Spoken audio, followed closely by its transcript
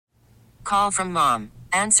call from mom.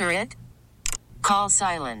 Answer it. Call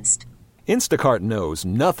silenced. Instacart knows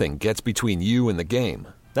nothing gets between you and the game.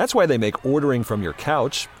 That's why they make ordering from your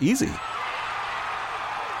couch easy.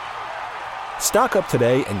 Stock up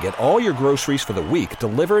today and get all your groceries for the week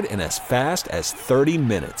delivered in as fast as 30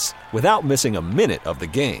 minutes without missing a minute of the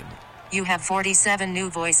game. You have 47 new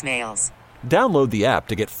voicemails. Download the app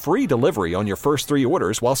to get free delivery on your first 3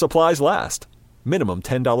 orders while supplies last. Minimum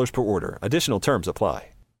 $10 per order. Additional terms apply.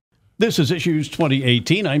 This is Issues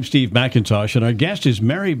 2018. I'm Steve McIntosh, and our guest is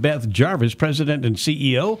Mary Beth Jarvis, President and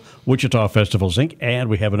CEO, Wichita Festivals, Inc., and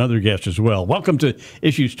we have another guest as well. Welcome to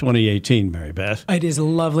Issues 2018, Mary Beth. It is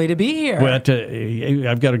lovely to be here. But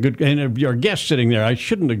I've got a good, and your guest sitting there I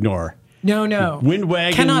shouldn't ignore. No.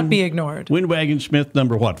 Windwagon. Cannot be ignored. Windwagon Smith,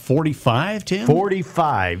 number what, 45, Tim?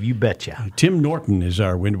 45, you betcha. Tim Norton is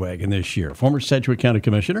our Windwagon this year, former Sedgwick County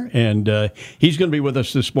Commissioner, and he's going to be with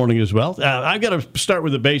us this morning as well. I've got to start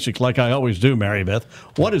with the basics like I always do, Mary Beth.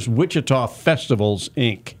 What is Wichita Festivals,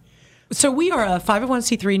 Inc.? So we are a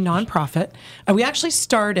 501c3 nonprofit. We actually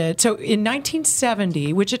started, so in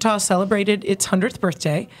 1970, Wichita celebrated its 100th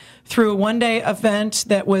birthday through a one-day event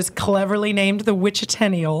that was cleverly named the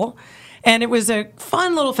Wichitennial. And it was a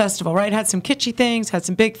fun little festival, right? It had some kitschy things, had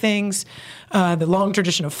some big things. The long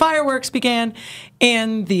tradition of fireworks began.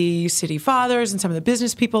 And the city fathers and some of the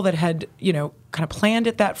business people that had, kind of planned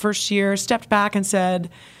it that first year stepped back and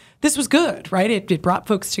said, this was good, right? It brought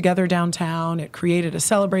folks together downtown. It created a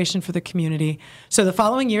celebration for the community. So the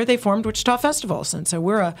following year, they formed Wichita Festivals. And so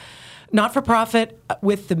we're a not-for-profit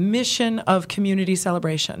with the mission of community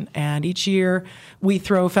celebration. And each year we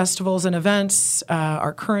throw festivals and events.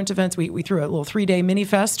 Our current events, we threw a little 3-day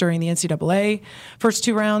mini-fest during the NCAA first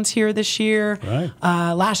 2 rounds here this year. Right.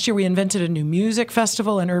 Last year we invented a new music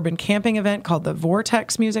festival, an urban camping event called the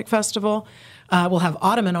Vortex Music Festival. We'll have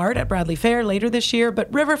Autumn and Art at Bradley Fair later this year,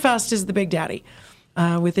 but Riverfest is the big daddy.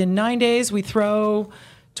 Within 9 days, we throw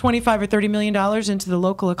 $25 or $30 million into the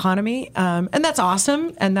local economy, and that's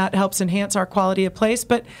awesome, and that helps enhance our quality of place.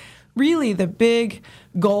 But really, the big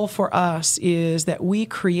goal for us is that we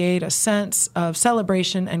create a sense of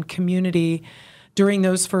celebration and community during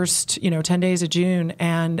those first, 10 days of June,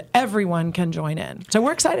 and everyone can join in. So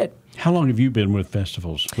we're excited. How long have you been with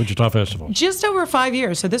festivals, Wichita Festival? Just over 5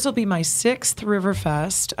 years. So this will be my 6th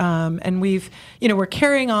Riverfest. And we're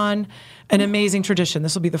carrying on an amazing tradition.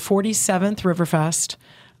 This will be the 47th Riverfest.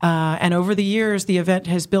 And over the years, the event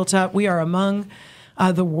has built up. We are among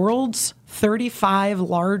the world's 35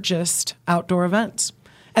 largest outdoor events.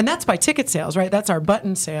 And that's by ticket sales, right? That's our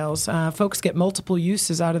button sales. Folks get multiple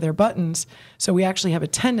uses out of their buttons. So we actually have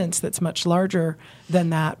attendance that's much larger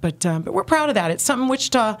than that. But we're proud of that. It's something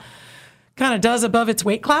Wichita kind of does above its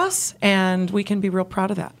weight class, and we can be real proud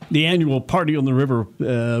of that. The annual Party on the River,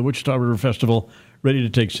 Wichita River Festival, ready to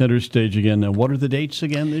take center stage again. Now, what are the dates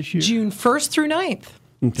again this year? June 1st through 9th.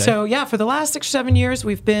 Okay. So, for the last 6 or 7 years,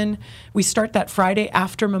 we start that Friday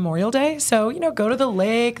after Memorial Day. So, go to the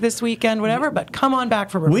lake this weekend, whatever, but come on back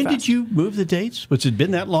for Riverfest. When did you move the dates? Was it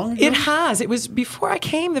been that long ago? It has. It was before I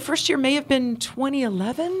came. The first year may have been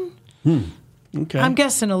 2011. Okay. I'm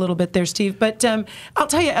guessing a little bit there, Steve. But I'll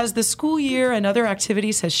tell you, as the school year and other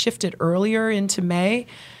activities has shifted earlier into May,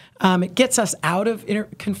 it gets us out of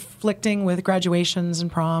conflicting with graduations and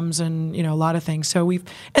proms and, a lot of things. So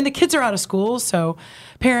and the kids are out of school, so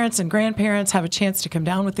parents and grandparents have a chance to come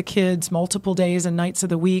down with the kids multiple days and nights of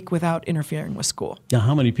the week without interfering with school. Now,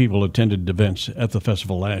 how many people attended events at the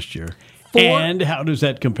festival last year? 4. And how does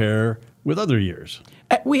that compare with other years?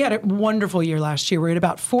 We had a wonderful year last year. We had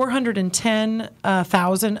about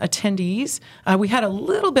 410,000 attendees. We had a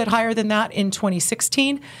little bit higher than that in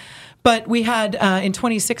 2016. But we had, in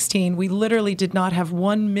 2016, we literally did not have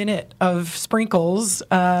 1 minute of sprinkles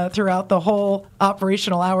throughout the whole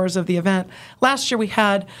operational hours of the event. Last year, we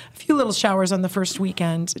had a few little showers on the first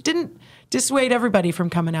weekend. It didn't dissuade everybody from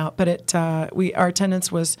coming out, but our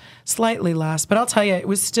attendance was slightly less. But I'll tell you, it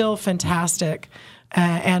was still fantastic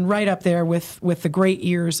and right up there with the great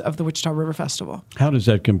years of the Wichita River Festival. How does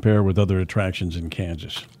that compare with other attractions in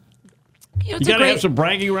Kansas? You got to have some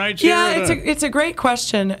bragging rights here. Yeah, it's a great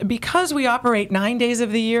question. Because we operate 9 days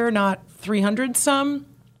of the year, not 300 some,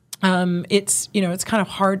 it's kind of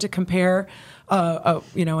hard to compare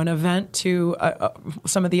an event to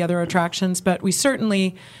some of the other attractions. But we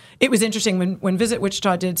certainly, it was interesting when Visit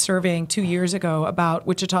Wichita did surveying 2 years ago about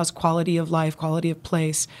Wichita's quality of life, quality of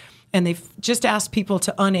place. And they've just asked people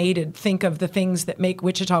to unaided think of the things that make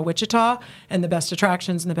Wichita Wichita and the best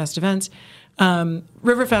attractions and the best events.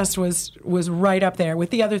 Riverfest was right up there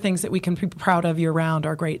with the other things that we can be proud of year-round,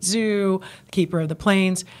 our great zoo, the Keeper of the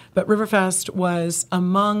Plains. But Riverfest was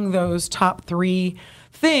among those top 3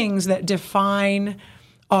 things that define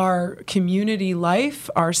our community life,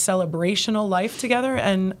 our celebrational life together.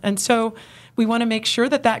 And so we want to make sure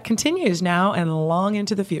that that continues now and long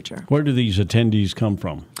into the future. Where do these attendees come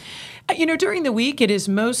from? During the week, it is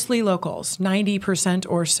mostly locals. 90%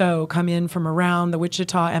 or so come in from around the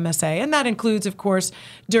Wichita MSA. And that includes, of course,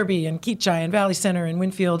 Derby and Keachai and Valley Center and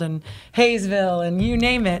Winfield and Hayesville and you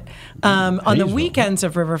name it. On the weekends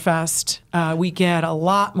of Riverfest, we get a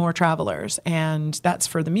lot more travelers. And that's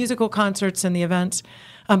for the musical concerts and the events.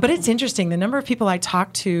 But it's interesting, the number of people I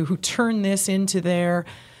talk to who turn this into their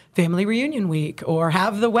family reunion week or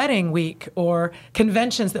have the wedding week or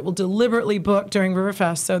conventions that will deliberately book during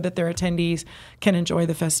Riverfest so that their attendees can enjoy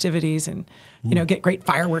the festivities and get great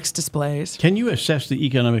fireworks displays. Can you assess the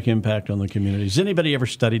economic impact on the community? Has anybody ever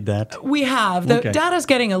studied that? We have. The data's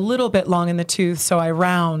getting a little bit long in the tooth, so I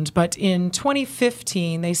round. But in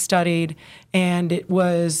 2015, they studied, and it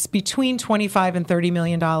was between $25 and $30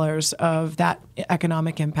 million of that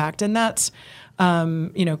economic impact. And that's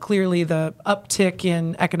clearly the uptick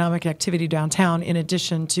in economic activity downtown in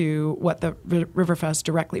addition to what the Riverfest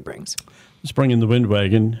directly brings. Let's bring in the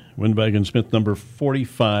Windwagon. Windwagon Smith number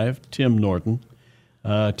 45, Tim Norton.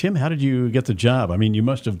 Tim, how did you get the job? I mean, you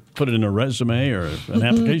must have put it in a resume or an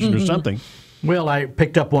application or something. Well, I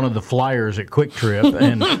picked up one of the flyers at Quick Trip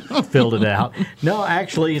and filled it out. No,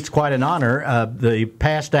 actually, it's quite an honor. The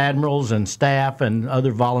past admirals and staff and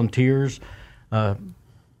other volunteers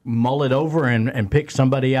mull it over and pick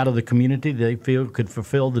somebody out of the community they feel could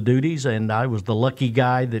fulfill the duties, and I was the lucky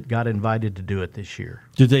guy that got invited to do it this year.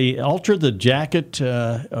 Did they alter the jacket,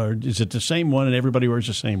 or is it the same one and everybody wears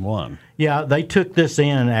the same one? Yeah, they took this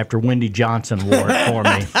in after Wendy Johnson wore it for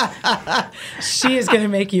me. She is going to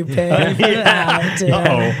make you pay for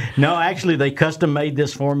that. No, actually, they custom made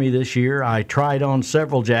this for me this year. I tried on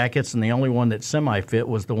several jackets, and the only one that semi-fit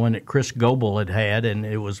was the one that Chris Goebel had, and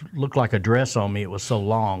it looked like a dress on me. It was so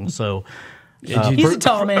long. So he's a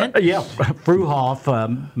tall man. Yeah,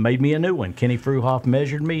 Fruhoff made me a new one. Kenny Fruhoff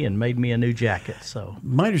measured me and made me a new jacket. So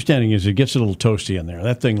my understanding is it gets a little toasty in there.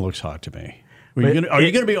 That thing looks hot to me. Are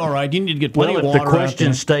you going to be all right? You need to get plenty of water. If the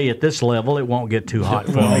questions stay at this level, it won't get too hot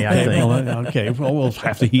for me, I think. Well, we'll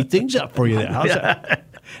have to heat things up for you there. How's that?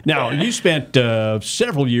 Now, you spent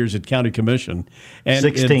several years at County Commission. And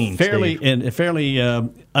 16, in a fairly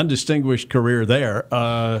undistinguished career there.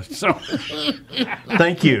 So,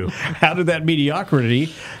 thank you. How did that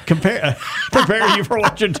mediocrity prepare you for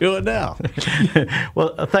what you're doing now?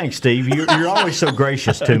 Well, thanks, Steve. You're always so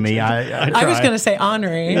gracious to me. I was going to say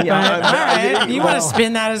honorary. Yeah, but all right. You want to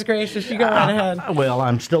spin that as gracious, you go right ahead. Well,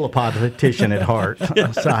 I'm still a politician at heart.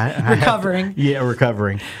 So recovering.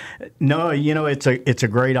 Recovering. No, it's a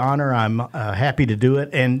great honor. I'm happy to do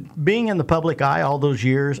it. And being in the public eye all those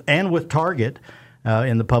years and with Target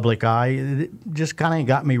in the public eye, it just kind of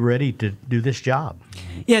got me ready to do this job.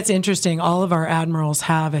 Yeah, it's interesting. All of our admirals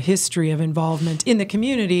have a history of involvement in the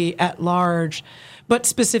community at large, but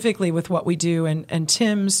specifically with what we do. And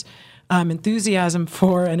Tim's enthusiasm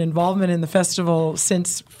for and involvement in the festival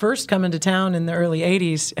since first coming to town in the early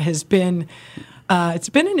 80s has been it's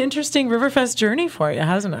been an interesting Riverfest journey for you,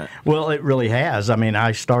 hasn't it? Well, it really has. I mean,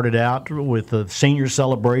 I started out with the senior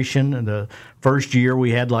celebration, and the first year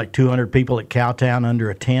we had like 200 people at Cowtown under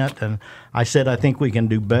a tent, and I said, I think we can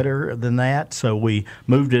do better than that. So we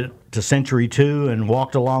moved it to Century 2 and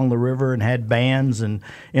walked along the river and had bands and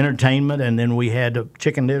entertainment, and then we had a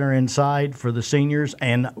chicken dinner inside for the seniors,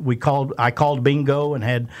 and I called bingo and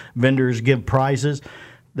had vendors give prizes.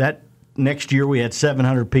 That next year we had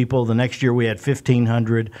 700 people. The next year we had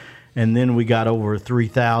 1,500, and then we got over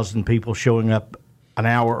 3,000 people showing up an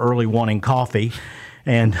hour early wanting coffee,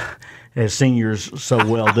 and as seniors so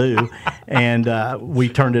well do. And we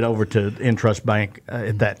turned it over to Intrust Bank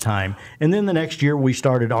at that time. And then the next year we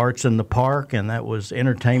started Arts in the Park, and that was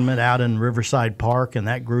entertainment out in Riverside Park, and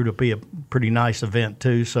that grew to be a pretty nice event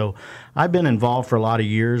too. So I've been involved for a lot of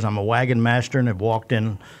years. I'm a wagon master and have walked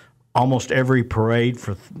in almost every parade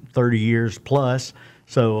for 30 years plus.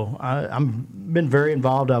 So I've been very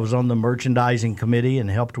involved. I was on the merchandising committee and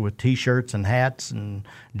helped with T-shirts and hats and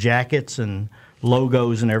jackets and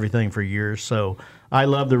logos and everything for years. So I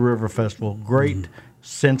love the River Festival. Great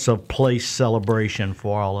sense of place celebration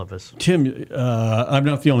for all of us. Tim, I'm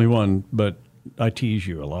not the only one, but I tease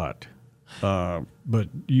you a lot. But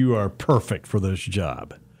you are perfect for this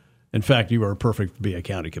job. In fact, you are perfect to be a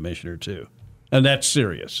county commissioner, too. And that's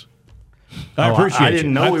serious. I appreciate it. I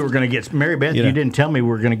didn't know we were going to get Mary Beth. You didn't tell me we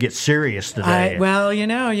were going to get serious today.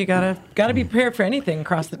 You gotta be prepared for anything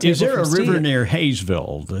across the table. Is there a river near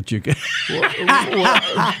Hayesville that you can?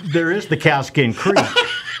 well, there is the Cowskin Creek.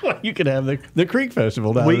 You could have the Creek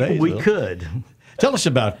Festival down in Hayesville. We could. Tell us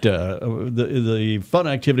about the fun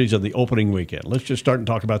activities of the opening weekend. Let's just start and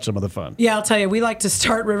talk about some of the fun. Yeah, I'll tell you, we like to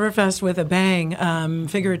start Riverfest with a bang,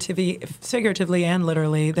 figuratively and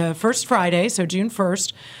literally. The first Friday, so June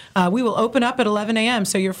 1st, we will open up at 11 a.m.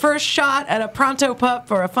 So your first shot at a Pronto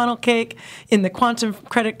Pup or a funnel cake in the Quantum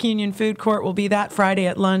Credit Union Food Court will be that Friday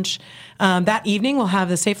at lunch. That evening, we'll have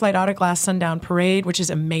the Safe Light Auto Glass Sundown Parade, which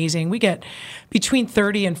is amazing. We get between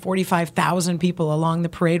 30 and 45,000 people along the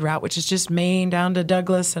parade route, which is just Maine down to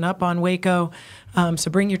Douglas and up on Waco.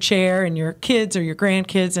 So bring your chair and your kids or your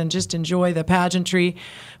grandkids and just enjoy the pageantry.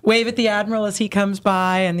 Wave at the Admiral as he comes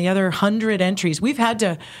by and the other 100 entries. We've had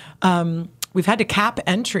to cap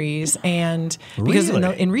entries, and because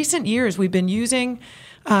in recent years we've been using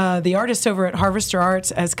the artists over at Harvester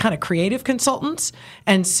Arts as kind of creative consultants,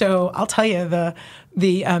 and so I'll tell you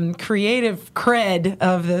the creative cred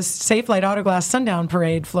of the Safe Light Auto Glass Sundown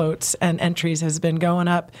Parade floats and entries has been going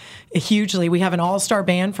up hugely. We have an all-star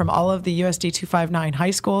band from all of the USD 259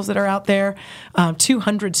 high schools that are out there,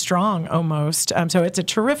 200 strong almost. So it's a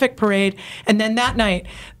terrific parade. And then that night,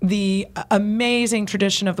 the amazing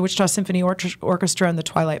tradition of the Wichita Symphony Orchestra and the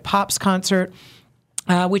Twilight Pops concert,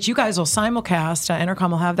 which you guys will simulcast.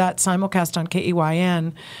 Entercom will have that simulcast on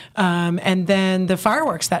KEYN. And then the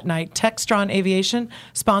fireworks that night. Textron Aviation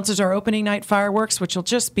sponsors our opening night fireworks, which will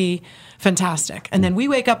just be fantastic. And then we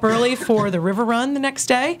wake up early for the River Run the next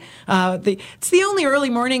day. It's the only early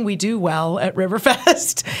morning we do well at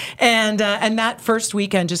Riverfest. And that first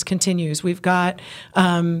weekend just continues. We've got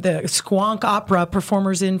the Squonk Opera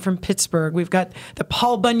performers in from Pittsburgh. We've got the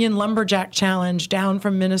Paul Bunyan Lumberjack Challenge down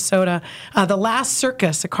from Minnesota. The Last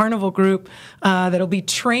Circus, a carnival group that'll be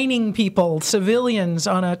training people, civilians,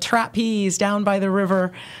 on a trapeze down by the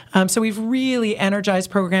river. So we've really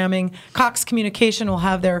energized programming. Cox Communication will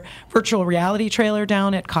have their virtual reality trailer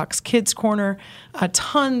down at Cox Kids Corner.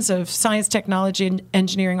 Tons of science, technology,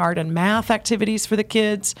 engineering, art, and math activities for the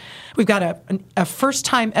kids. We've got a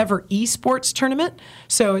first-time ever esports tournament.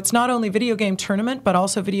 So it's not only video game tournament, but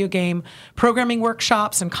also video game programming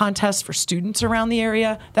workshops and contests for students around the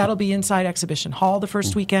area. That'll be inside Exhibition Hall the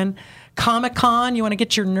first weekend. Comic-Con, you want to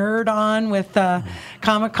get your nerd on with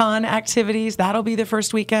Comic-Con activities, that'll be the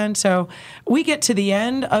first weekend. So we get to the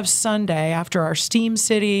end of Sunday after our Steam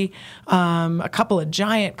City, a couple of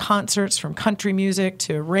giant concerts from country music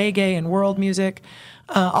to reggae and world music.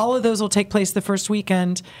 All of those will take place the first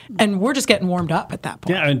weekend, and we're just getting warmed up at that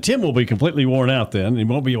point. Yeah, and Tim will be completely worn out then. He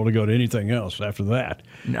won't be able to go to anything else after that.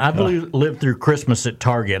 I lived through Christmas at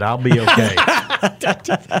Target. I'll be okay.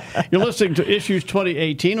 You're listening to Issues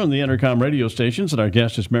 2018 on the Entercom radio stations, and our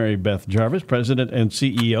guest is Mary Beth Jarvis, President and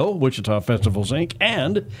CEO, Wichita Festivals, Inc.,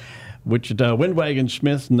 and Wichita Windwagon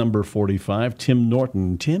Smith, number 45, Tim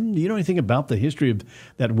Norton. Tim, do you know anything about the history of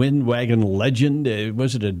that Windwagon legend?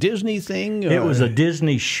 Was it a Disney thing? It was a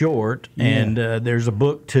Disney short, and there's a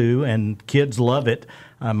book, too, and kids love it.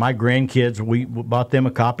 My grandkids, we bought them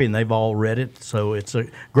a copy, and they've all read it. So it's a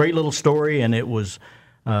great little story, and it was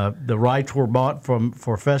the rights were bought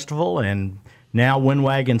for festival, and now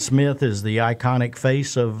Windwagon Smith is the iconic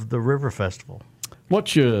face of the River Festival.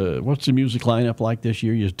 What's the music lineup like this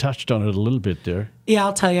year? You touched on it a little bit there. Yeah,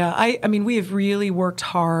 I'll tell you. I mean, we have really worked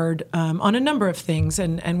hard on a number of things,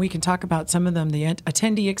 and we can talk about some of them, the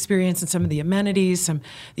attendee experience and some of the amenities,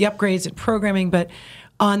 the upgrades and programming. But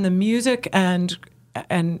on the music and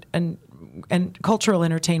cultural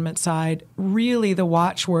entertainment side, really the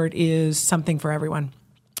watchword is something for everyone.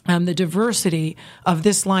 The diversity of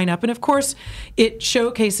this lineup. And of course, it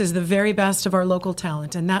showcases the very best of our local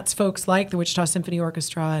talent. And that's folks like the Wichita Symphony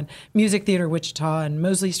Orchestra and Music Theater Wichita and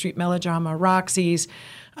Mosley Street Melodrama, Roxy's,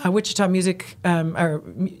 Wichita Music, or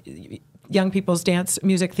Young People's Dance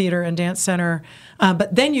Music Theater and Dance Center.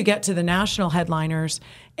 But then you get to the national headliners,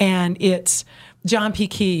 and it's John P.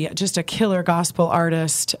 Key, just a killer gospel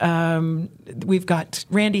artist. We've got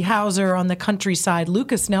Randy Houser on the countryside,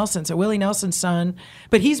 Lucas Nelson, so Willie Nelson's son,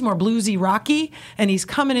 but he's more bluesy, rocky, and he's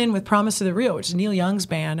coming in with Promise of the Real, which is Neil Young's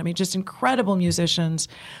band. I mean, just incredible musicians.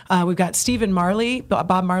 We've got Stephen Marley,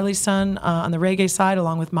 Bob Marley's son, on the reggae side,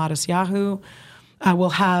 along with Modest Yahoo. We'll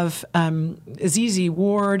have Azizi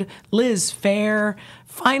Ward, Liz Fair.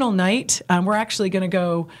 Final night, we're actually going to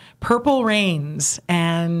go Purple Rains,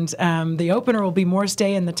 and the opener will be Morris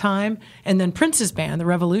Day and the Time, and then Prince's band, The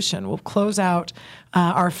Revolution, will close out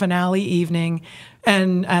our finale evening,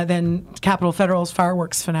 and then Capitol Federal's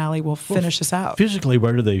fireworks finale will finish us out. Physically,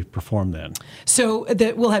 where do they perform then? So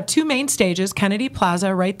we'll have two main stages, Kennedy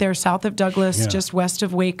Plaza right there south of Douglas, just west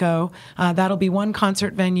of Waco. That'll be one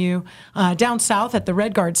concert venue. Down south at the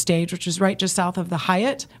Red Guard stage, which is right just south of the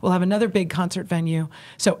Hyatt, we'll have another big concert venue.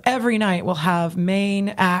 So every night we'll have main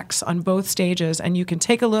acts acts on both stages, and you can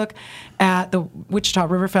take a look at the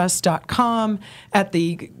WichitaRiverFest.com, at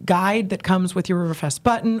the guide that comes with your Riverfest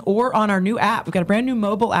button, or on our new app. We've got a brand new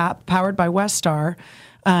mobile app powered by Westar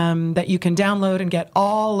that you can download and get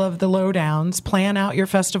all of the lowdowns, plan out your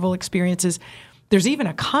festival experiences. There's even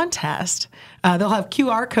a contest. They'll have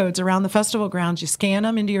QR codes around the festival grounds. You scan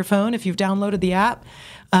them into your phone if you've downloaded the app.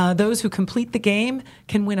 Those who complete the game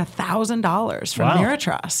can win $1,000 from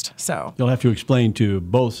Meritrust. So you'll have to explain to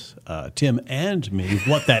both Tim and me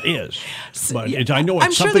what that is. But I know it's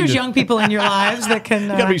I'm sure there's young people in your lives that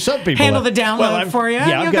can be some people handle the download for you.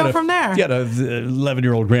 Yeah, you'll go from there. I've got an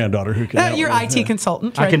 11-year-old granddaughter who can. Your IT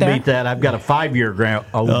consultant. I right can there. beat that. I've got a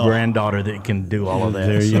 5-year-old granddaughter that can do all of that.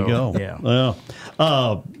 There you so, go. Yeah. Well,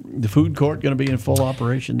 the food court going to be in full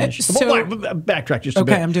operation this year. So- Backtrack just a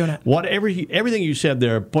bit. Okay, I'm doing it. Everything you said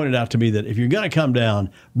there pointed out to me that if you're going to come down,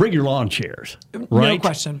 bring your lawn chairs. Right? No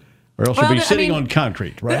question. Or else you'll be sitting on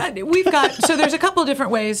concrete, right? So there's a couple of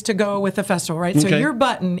different ways to go with the festival, right? So your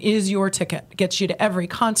button is your ticket. Gets you to every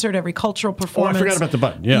concert, every cultural performance. I forgot about the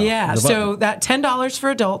button. Yeah. Yeah. The So button. that $10 for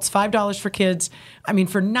adults, $5 for kids. I mean,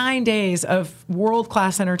 for 9 days of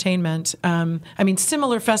world-class entertainment.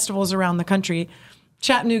 Similar festivals around the country.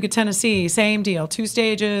 Chattanooga, Tennessee, same deal. 2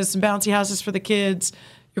 stages, some bouncy houses for the kids,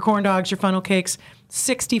 your corn dogs, your funnel cakes.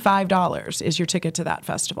 $65 is your ticket to that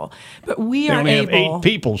festival. But we They are only able. have 8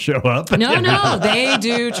 people show up. No, they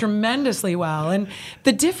do tremendously well. And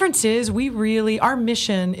the difference is our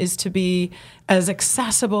mission is to be as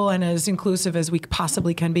accessible and as inclusive as we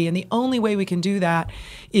possibly can be. And the only way we can do that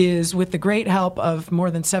is with the great help of more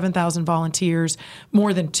than 7,000 volunteers,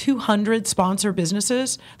 more than 200 sponsor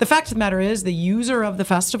businesses. The fact of the matter is the user of the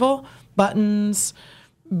festival, buttons,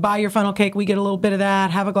 buy your funnel cake, we get a little bit of that.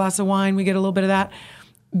 Have a glass of wine, we get a little bit of that.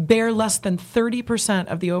 Bear less than 30%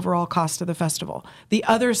 of the overall cost of the festival. The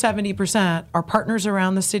other 70% are partners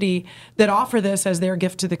around the city that offer this as their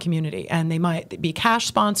gift to the community. And they might be cash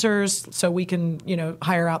sponsors, so we can,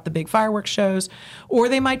 hire out the big fireworks shows, or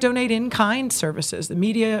they might donate in-kind services. The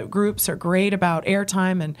media groups are great about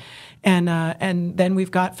airtime, and then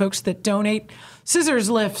we've got folks that donate scissors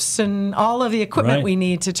lifts and all of the equipment we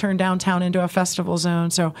need to turn downtown into a festival zone.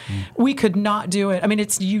 So we could not do it. I mean,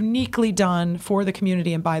 it's uniquely done for the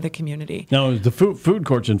community and by the community. Now, the food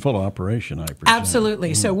court's in full operation, I presume.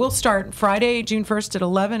 Absolutely. So we'll start Friday, June 1st at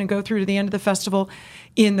 11 and go through to the end of the festival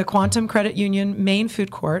in the Quantum Credit Union main food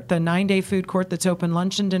court, the 9-day food court that's open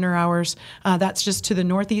lunch and dinner hours. That's just to the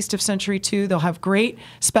northeast of Century 2. They'll have great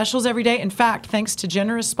specials every day. In fact, thanks to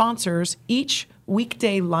generous sponsors, each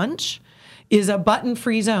weekday lunch is a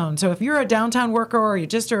button-free zone. So if you're a downtown worker or you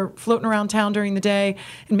just are floating around town during the day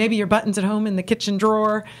and maybe your button's at home in the kitchen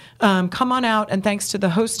drawer, come on out, and thanks to the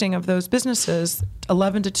hosting of those businesses,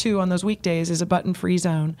 11 to 2 on those weekdays is a button-free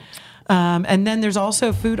zone. And then there's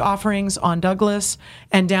also food offerings on Douglas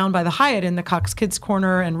and down by the Hyatt in the Cox Kids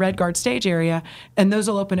Corner and Red Guard stage area, and those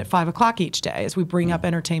will open at 5 o'clock each day as we bring up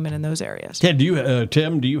entertainment in those areas. Tim,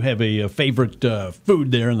 do you have a favorite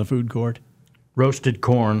food there in the food court? Roasted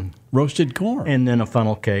corn. Roasted corn. And then a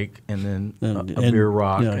funnel cake, and then a beer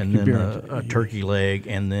rock, and then a turkey leg,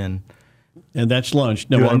 and then... And that's lunch.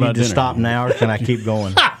 Now, Do what I about need to dinner? stop now, or can I keep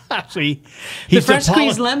going? See, The fresh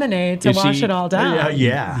squeezed lemonade to wash it all down.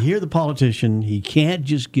 Yeah. You hear the politician, he can't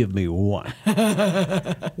just give me one.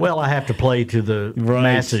 Well, I have to play to the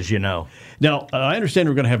masses, Now, I understand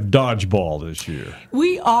we're going to have dodgeball this year.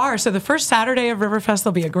 We are. So the first Saturday of Riverfest,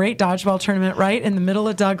 there'll be a great dodgeball tournament right in the middle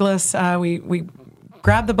of Douglas. We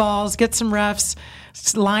grab the balls, get some refs,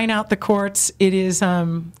 line out the courts. It is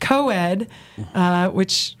co-ed,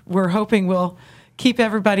 which we're hoping will keep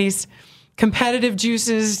everybody's competitive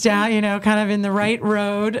juices down, kind of in the right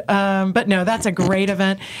road. But no, that's a great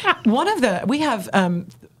event. We have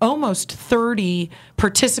almost 30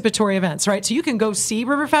 participatory events, right? So you can go see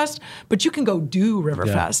Riverfest, but you can go do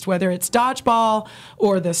Riverfest, whether it's dodgeball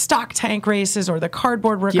or the stock tank races or the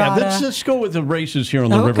cardboard regatta. Yeah, let's go with the races here on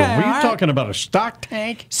the river. Were you talking about a stock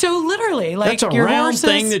tank? So literally, like That's a your round horses,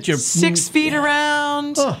 thing that you 6 feet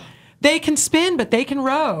around. They can spin, but they can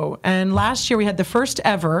row. And last year we had the first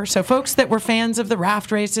ever. So folks that were fans of the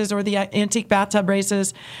raft races or the antique bathtub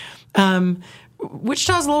races,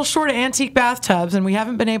 Wichita's a little short of antique bathtubs, and we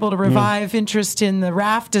haven't been able to revive interest in the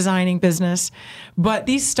raft designing business. But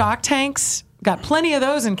these stock tanks, got plenty of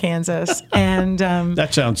those in Kansas. And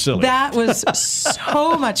that sounds silly. That was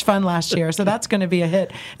so much fun last year. So that's going to be a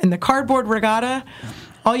hit. And the cardboard regatta,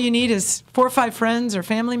 all you need is 4 or 5 friends or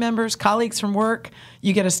family members, colleagues from work.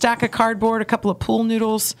 You get a stack of cardboard, a couple of pool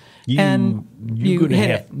noodles, and you hit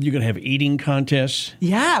it. You're going to have eating contests?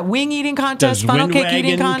 Yeah, wing eating contests, funnel cake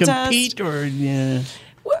eating contests. Compete or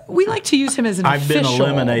We like to use him as an I've been official.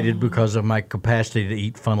 eliminated because of my capacity to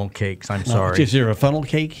eat funnel cakes. I'm sorry. Is there a funnel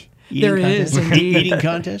cake eating There contest? is indeed. Eating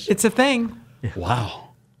contest? It's a thing. Wow.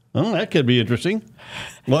 Well, that could be interesting.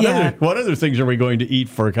 What other things are we going to eat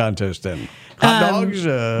for a contest then? Hot dogs?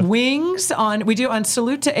 Wings we do on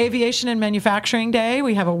Salute to Aviation and Manufacturing Day.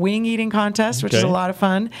 We have a wing eating contest, which is a lot of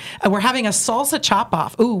fun. We're having a salsa chop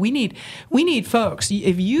off. Ooh, we need folks.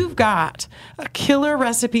 If you've got a killer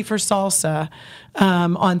recipe for salsa,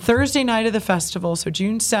 on Thursday night of the festival, so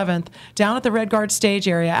June 7th, down at the Red Guard stage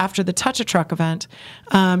area after the Touch a Truck event,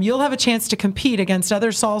 you'll have a chance to compete against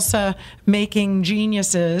other salsa making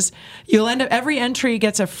geniuses. You'll end up, every entry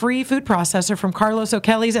gets a free food processor from Carlos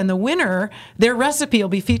O'Kelly's, and the winner, their recipe will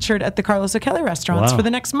be featured at the Carlos O'Kelly restaurants for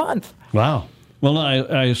the next month. Wow. Well,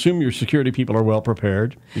 I assume your security people are well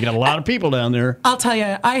prepared. You got a lot of people down there. I'll tell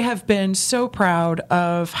you, I have been so proud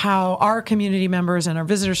of how our community members and our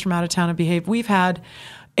visitors from out of town have behaved. We've had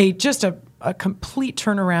just a complete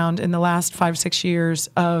turnaround in the last 5-6 years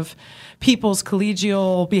of people's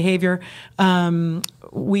collegial behavior.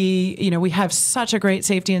 We have such a great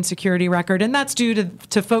safety and security record, and that's due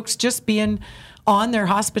to folks just being on their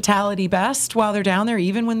hospitality best while they're down there,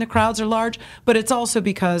 even when the crowds are large. But it's also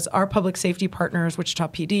because our public safety partners, Wichita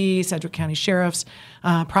PD, Sedgwick County Sheriffs,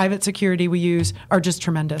 private security we use, are just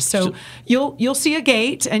tremendous. So you'll see a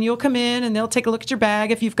gate, and you'll come in, and they'll take a look at your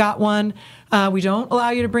bag if you've got one. We don't allow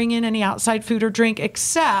you to bring in any outside food or drink,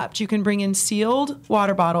 except you can bring in sealed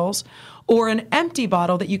water bottles or an empty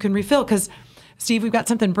bottle that you can refill. Because Steve, we've got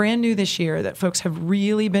something brand new this year that folks have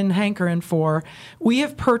really been hankering for. We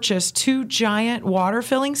have purchased 2 giant water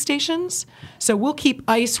filling stations. So we'll keep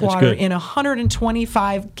ice water in a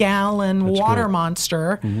 125-gallon water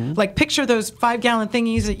monster. Mm-hmm. Like, picture those 5-gallon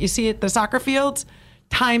thingies that you see at the soccer fields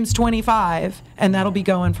times 25, and that'll be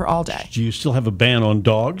going for all day. Do you still have a ban on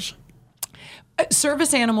dogs?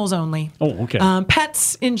 Service animals only. Oh, okay.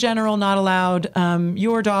 Pets in general not allowed.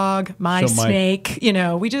 Your dog, my snake.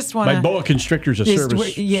 We just want to. My boa constrictor is a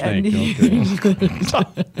service snake. Okay.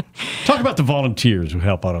 Talk about the volunteers who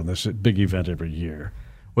help out on this big event every year.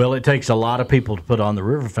 Well, it takes a lot of people to put on the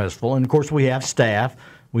River Festival, and of course we have staff.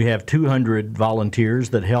 We have 200 volunteers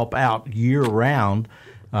that help out year-round,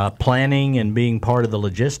 planning and being part of the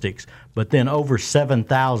logistics. But then over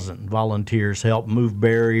 7,000 volunteers help move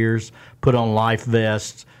barriers, put on life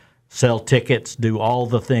vests, sell tickets, do all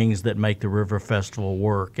the things that make the River Festival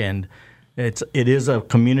work. And it is a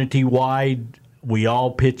community-wide, we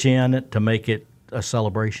all pitch in to make it a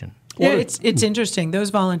celebration. Yeah, it's interesting. Those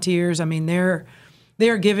volunteers, I mean, they're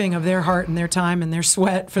giving of their heart and their time and their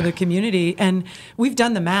sweat for the community. And we've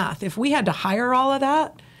done the math. If we had to hire all of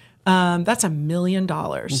that, that's $1 million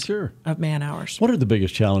of man hours. What are the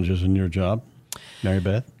biggest challenges in your job, Mary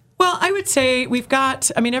Beth? Well, I would say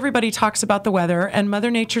everybody talks about the weather, and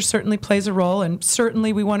Mother Nature certainly plays a role, and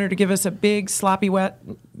certainly we want her to give us a big, sloppy, wet,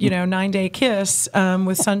 9-day kiss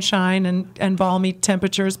with sunshine and balmy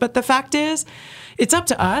temperatures. But the fact is, it's up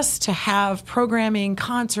to us to have programming,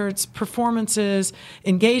 concerts, performances,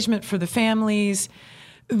 engagement for the families,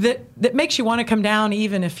 that makes you want to come down,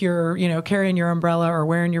 even if you're, carrying your umbrella or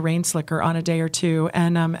wearing your rain slicker on a day or two.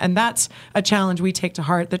 And that's a challenge we take to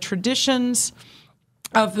heart. The traditions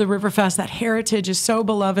of the Riverfest, that heritage is so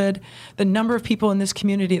beloved. The number of people in this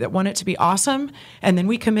community that want it to be awesome. And then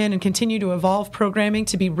we come in and continue to evolve programming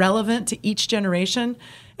to be relevant to each generation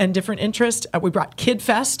and different interests. We brought Kid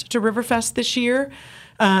Fest to Riverfest this year.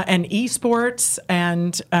 And esports,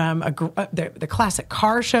 and the classic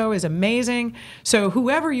car show is amazing. So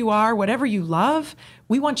whoever you are, whatever you love,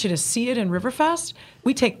 we want you to see it in Riverfest.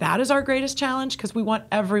 We take that as our greatest challenge because we want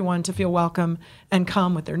everyone to feel welcome and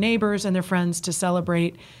come with their neighbors and their friends to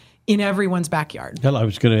celebrate in everyone's backyard. Well, I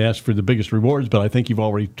was going to ask for the biggest rewards, but I think you've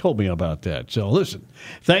already told me about that. So listen,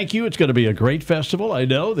 thank you. It's going to be a great festival. I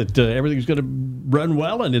know that everything's going to run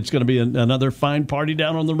well, and it's going to be another fine party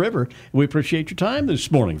down on the river. We appreciate your time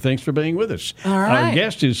this morning. Thanks for being with us. All right. Our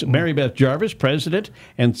guest is Mary Beth Jarvis, President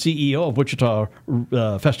and CEO of Wichita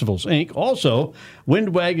Festivals, Inc. Also,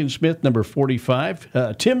 Windwagon Smith, number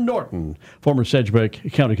 45, Tim Norton, former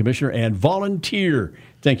Sedgwick County Commissioner and volunteer.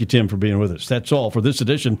 Thank you, Tim, for being with us. That's all for this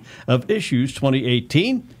edition of Issues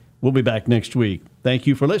 2018. We'll be back next week. Thank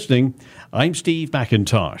you for listening. I'm Steve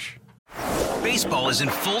McIntosh. Baseball is in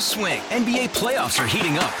full swing. NBA playoffs are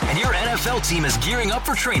heating up, and your NFL team is gearing up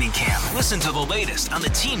for training camp. Listen to the latest on the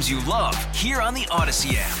teams you love here on the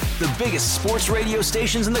Odyssey app. The biggest sports radio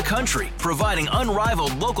stations in the country, providing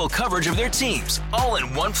unrivaled local coverage of their teams, all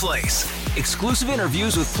in one place. Exclusive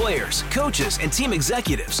interviews with players, coaches, and team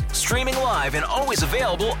executives, streaming live and always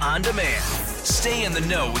available on demand. Stay in the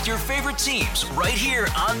know with your favorite teams right here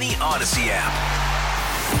on the Odyssey app.